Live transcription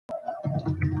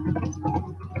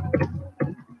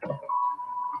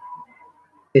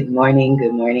Good morning,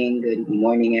 good morning, good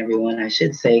morning, everyone. I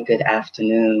should say good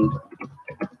afternoon.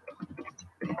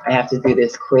 I have to do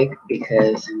this quick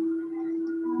because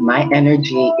my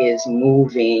energy is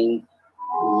moving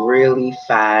really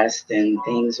fast and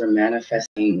things are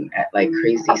manifesting at like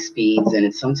crazy speeds,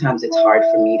 and sometimes it's hard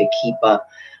for me to keep up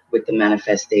with the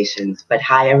manifestations. But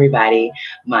hi everybody,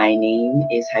 my name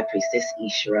is High Priestess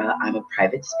Ishera. I'm a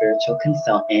private spiritual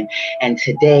consultant, and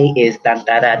today is dun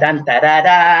da da dun da da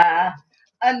da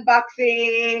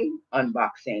unboxing.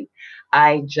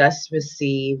 I just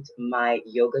received my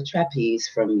yoga trapeze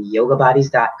from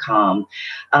YOGABODY'S.com.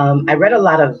 I read a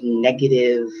lot of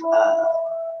negative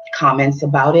comments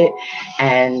about it,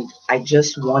 and I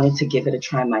just wanted to give it a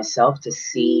try myself to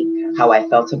see how I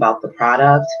felt about the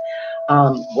product.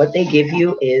 What they give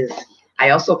you is, I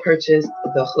also purchased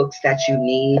the hooks that you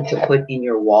need to put in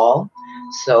your wall.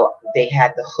 So they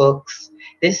had the hooks.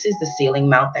 This is the ceiling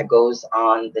mount that goes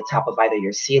on the top of either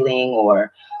your ceiling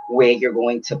or where you're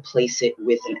going to place it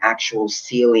with an actual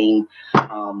ceiling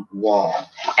wall.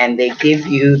 And they give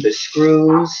you the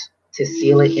screws to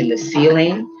seal it in the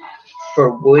ceiling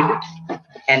for wood,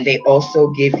 and they also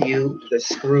give you the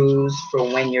screws for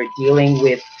when you're dealing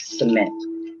with cement.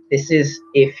 This is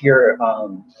if you're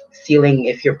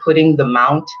if you're putting the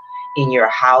mount in your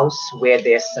house where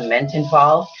there's cement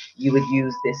involved, you would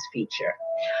use this feature.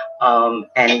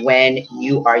 And when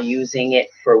you are using it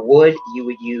for wood, you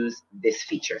would use this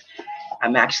feature.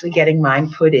 I'm actually getting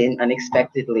mine put in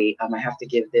unexpectedly. I have to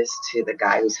give this to the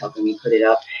guy who's helping me put it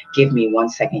up. Give me 1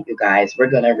 second, you guys. We're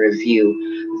going to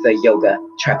review the yoga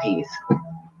trapeze.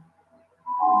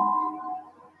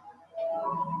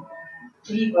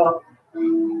 Here you go.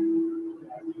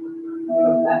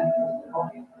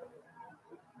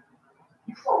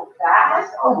 So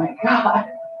fast. Oh my God.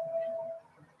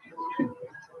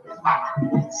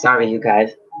 Sorry, you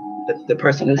guys. The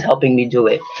person who's helping me do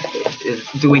it is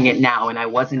doing it now, and I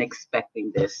wasn't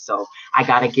expecting this. So I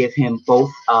got to give him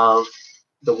both of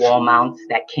the wall mounts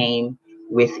that came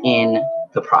within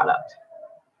the product.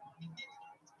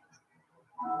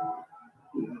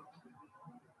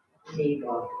 There you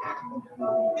go.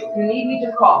 If you need me,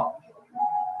 just call.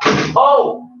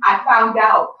 Oh, I found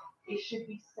out. It should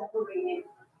be separated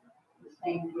the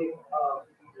same width of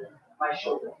my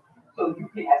shoulder. So you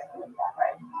can estimate that,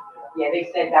 right? Yeah, they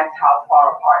said that's how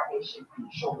far apart they should be,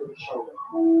 shoulder to shoulder.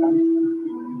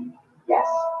 Yes.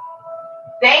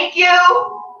 Thank you.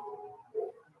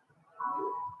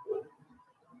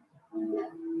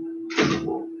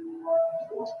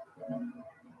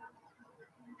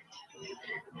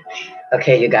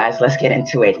 Okay, you guys, let's get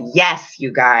into it. Yes,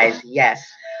 you guys, yes.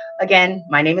 Again,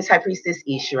 my name is High Priestess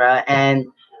Ishera, and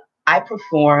I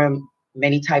perform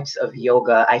many types of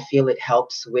yoga. I feel it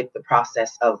helps with the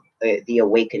process of the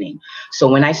awakening. So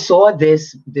when I saw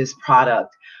this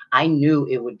product, I knew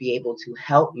it would be able to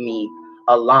help me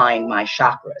align my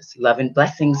chakras. Love and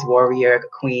blessings, warrior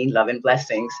queen, love and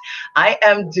blessings. I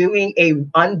am doing a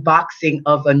unboxing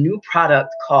of a new product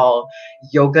called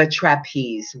Yoga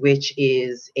Trapeze, which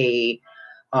is a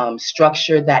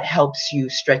structure that helps you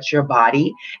stretch your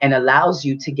body and allows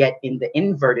you to get in the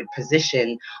inverted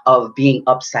position of being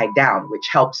upside down, which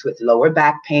helps with lower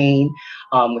back pain,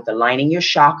 with aligning your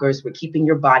chakras, with keeping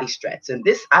your body stretched. And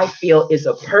this, I feel, is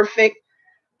a perfect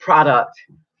product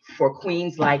for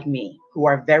queens like me who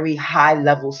are very high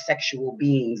level sexual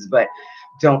beings, but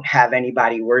don't have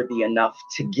anybody worthy enough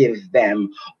to give them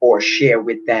or share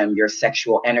with them your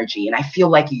sexual energy. And I feel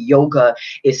like yoga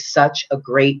is such a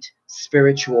great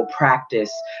spiritual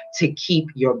practice to keep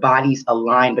your bodies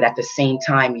aligned, but at the same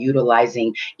time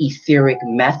utilizing etheric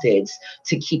methods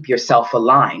to keep yourself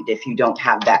aligned if you don't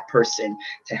have that person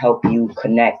to help you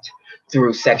connect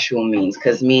through sexual means.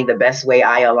 Because me, the best way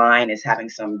I align is having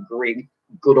some great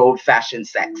good old-fashioned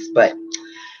sex, but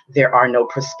there are no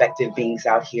prospective beings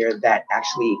out here that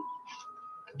actually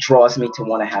draws me to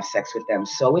want to have sex with them.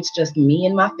 So it's just me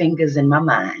and my fingers in my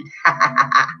mind.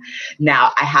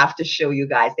 Now I have to show you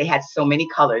guys, they had so many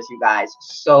colors, you guys,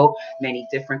 so many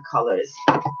different colors.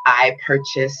 I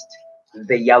purchased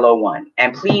the yellow one,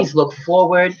 and please look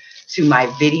forward to my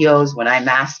videos when I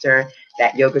master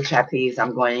that yoga trapeze.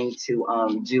 I'm going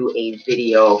to do a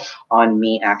video on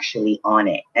me actually on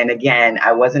it. And again,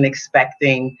 I wasn't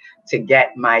expecting to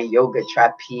get my yoga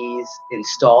trapeze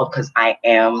installed because I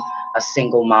am a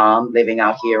single mom living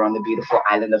out here on the beautiful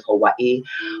island of Hawaii,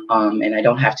 and I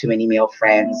don't have too many male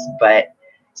friends, but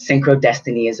Synchro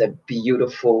Destiny is a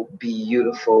beautiful,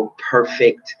 beautiful,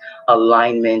 perfect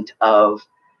alignment of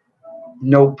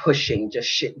no pushing, just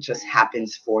shit just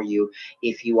happens for you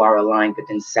if you are aligned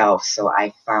within self. So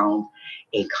I found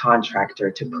a contractor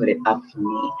to put it up for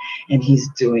me, and he's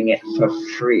doing it for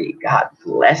free. God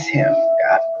bless him.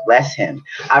 God bless him.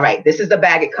 All right, this is the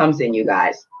bag it comes in, you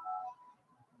guys.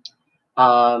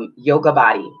 Yoga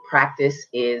Body, practice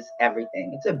is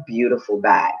everything. It's a beautiful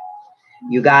bag.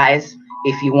 You guys,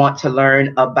 if you want to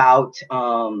learn about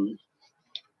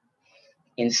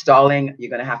installing, you're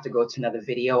going to have to go to another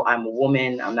video. I'm a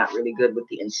woman. I'm not really good with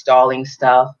the installing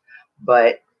stuff,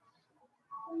 but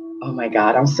oh my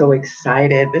God, I'm so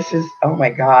excited. This is, oh my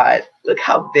God, look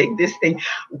how big this thing,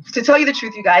 to tell you the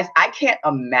truth, you guys, I can't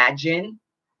imagine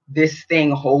this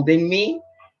thing holding me.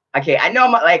 Okay, I know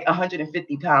I'm like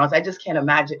 150 pounds. I just can't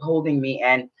imagine holding me.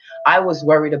 And I was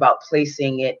worried about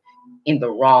placing it in the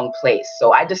wrong place.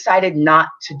 So I decided not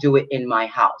to do it in my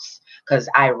house because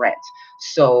I rent.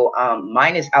 So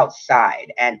mine is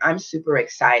outside and I'm super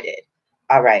excited.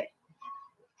 All right.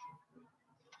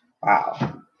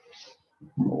 Wow.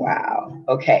 Wow.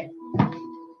 Okay.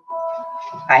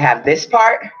 I have this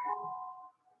part,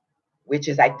 which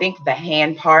is, I think, the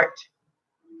hand part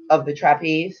of the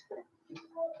trapeze.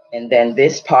 And then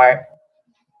this part,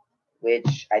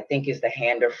 which I think is the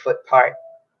hand or foot part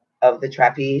of the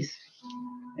trapeze.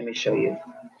 Let me show you.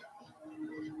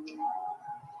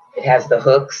 It has the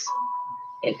hooks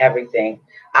and everything.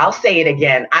 I'll say it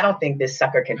again. I don't think this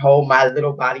sucker can hold my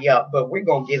little body up, but we're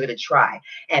going to give it a try.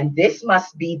 And this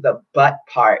must be the butt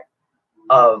part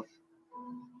of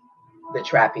the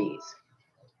trapeze.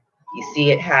 You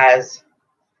see, it has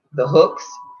the hooks.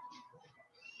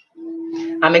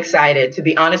 I'm excited. To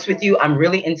be honest with you, I'm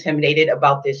really intimidated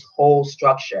about this whole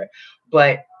structure,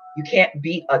 but you can't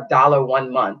beat $1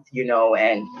 1 month, you know,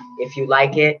 and if you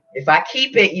like it, if I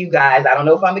keep it, you guys, I don't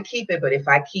know if I'm gonna keep it, but if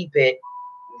I keep it,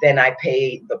 then I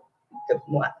pay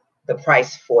the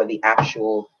price for the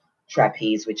actual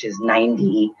trapeze, which is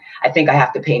 90. I think I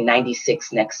have to pay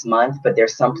 96 next month, but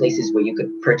there's some places where you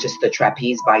could purchase the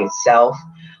trapeze by itself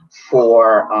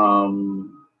for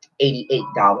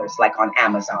 $88, like on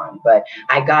Amazon, but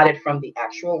I got it from the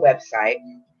actual website.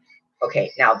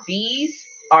 Okay, now these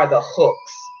are the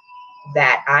hooks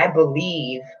that I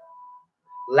believe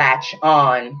latch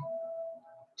on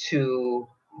to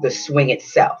the swing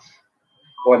itself.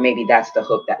 Or maybe that's the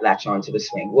hook that latch on to the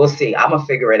swing. We'll see. I'm going to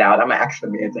figure it out. I'm going to ask the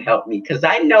man to help me because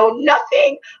I know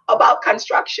nothing about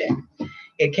construction.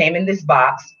 It came in this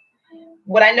box.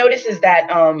 What I noticed is that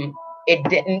it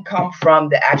didn't come from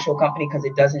the actual company because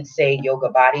it doesn't say Yoga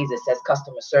Bodies. It says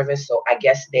customer service. So I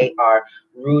guess they are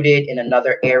rooted in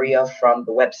another area from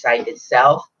the website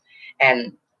itself.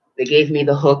 And they gave me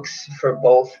the hooks for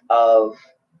both of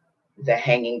the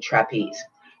hanging trapeze.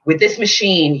 With this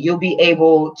machine, you'll be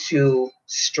able to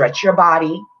stretch your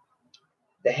body,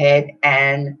 the head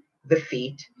and the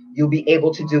feet. You'll be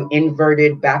able to do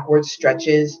inverted backward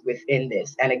stretches within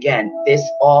this. And again, this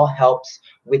all helps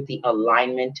with the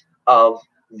alignment of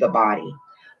the body.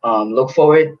 Look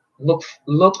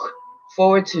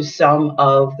forward to some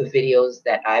of the videos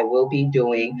that I will be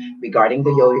doing regarding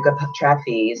the yoga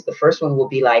trapeze. The first one will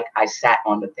be like, I sat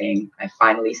on the thing. I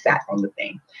finally sat on the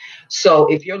thing. So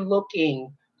if you're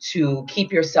looking to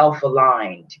keep yourself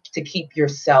aligned, to keep your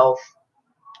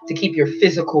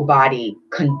physical body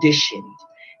conditioned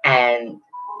and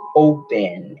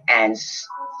open and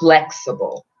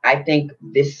flexible, I think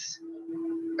this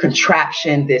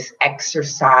contraption, this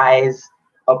exercise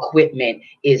equipment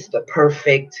is the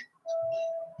perfect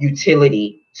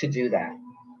utility to do that.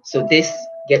 So this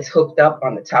gets hooked up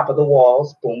on the top of the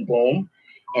walls, boom, boom.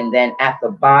 And then at the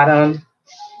bottom,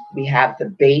 we have the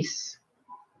base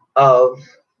of,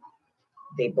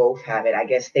 they both have it. I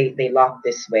guess they lock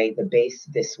this way, the base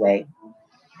this way,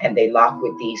 and they lock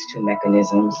with these two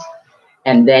mechanisms.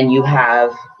 And then you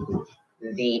have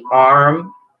the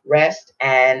arm rest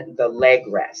and the leg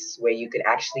rest where you could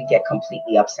actually get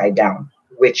completely upside down,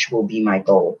 which will be my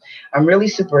goal. I'm really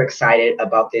super excited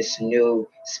about this new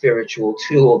spiritual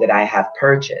tool that I have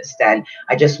purchased. And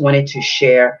I just wanted to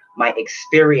share my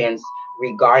experience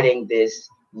regarding this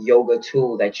yoga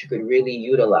tool that you could really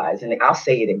utilize. And I'll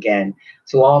say it again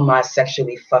to all my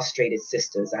sexually frustrated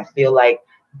sisters. I feel like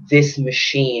this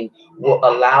machine will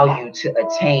allow you to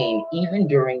attain, even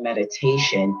during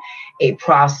meditation, a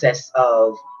process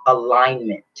of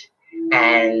alignment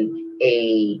and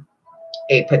a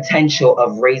potential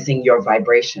of raising your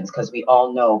vibrations, because we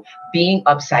all know being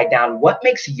upside down, what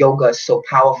makes yoga so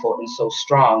powerful and so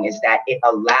strong is that it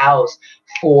allows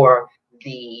for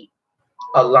the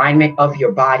alignment of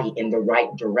your body in the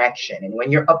right direction. And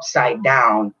when you're upside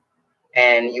down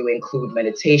and you include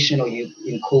meditation or you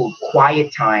include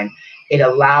quiet time, It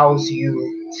allows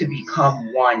you to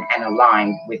become one and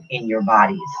aligned within your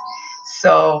bodies.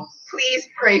 So please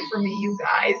pray for me, you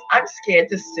guys. I'm scared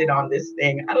to sit on this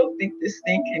thing. I don't think this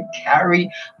thing can carry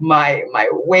my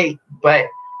weight, but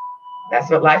that's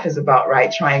what life is about,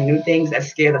 right? Trying new things that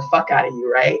scare the fuck out of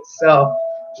you, right? So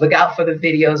look out for the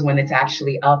videos when it's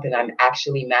actually up and I'm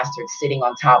actually mastered sitting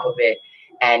on top of it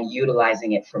and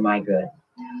utilizing it for my good.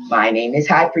 My name is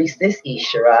High Priestess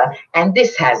Ishera, and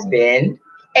this has been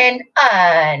an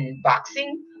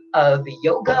unboxing of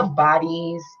Yoga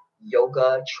Body's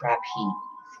Yoga Trapeze.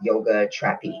 Yoga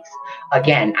Trapeze.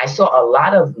 Again, I saw a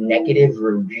lot of negative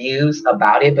reviews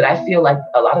about it, but I feel like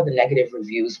a lot of the negative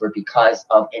reviews were because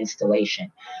of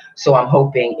installation. So I'm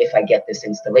hoping if I get this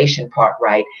installation part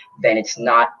right, then it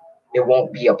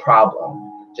won't be a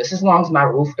problem. Just as long as my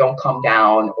roof don't come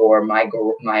down or my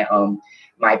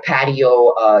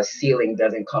patio ceiling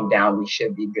doesn't come down, we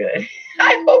should be good.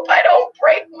 I hope I don't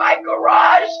break my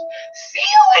garage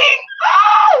ceiling.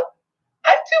 Oh,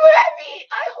 I'm too heavy.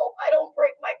 I hope I don't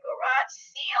break my garage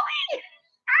ceiling.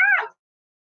 Ah,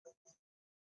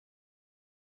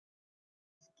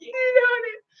 sit on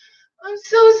it. I'm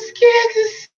so scared to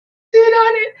sit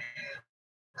on it.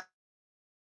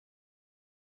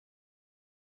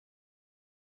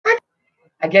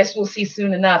 I guess we'll see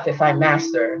soon enough if I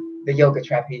master the yoga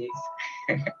trapeze.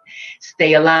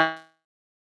 Stay aligned.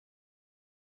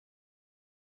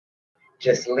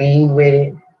 Just lean with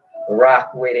it,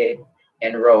 rock with it,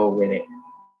 and roll with it.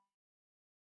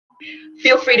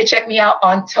 Feel free to check me out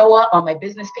on TOA on my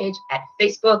business page at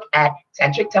Facebook at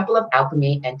Tantric Temple of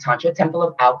Alchemy and Tantra Temple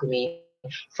of Alchemy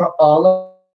for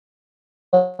all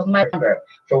of my member.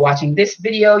 For watching this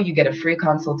video, you get a free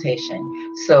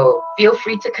consultation. So feel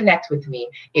free to connect with me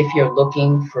if you're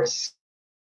looking for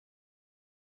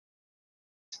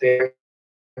spiritual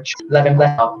love and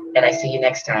bless. And I see you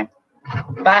next time.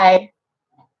 Bye.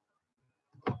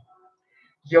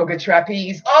 Yoga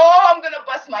trapeze. Oh, I'm gonna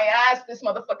bust my ass. This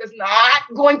motherfucker's not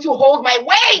going to hold my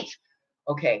weight.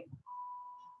 Okay.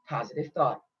 Positive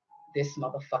thought. This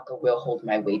motherfucker will hold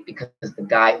my weight because the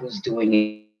guy who's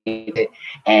doing it,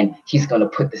 and he's gonna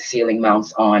put the ceiling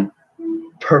mounts on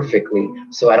perfectly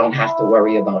so I don't have to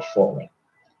worry about falling.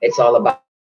 It's all about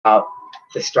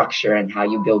the structure and how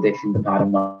you build it from the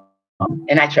bottom up.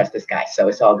 And I trust this guy, so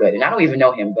it's all good. And I don't even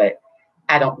know him, but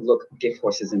I don't give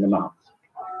horses in the mouth.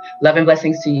 Love and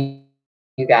blessings to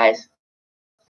you guys.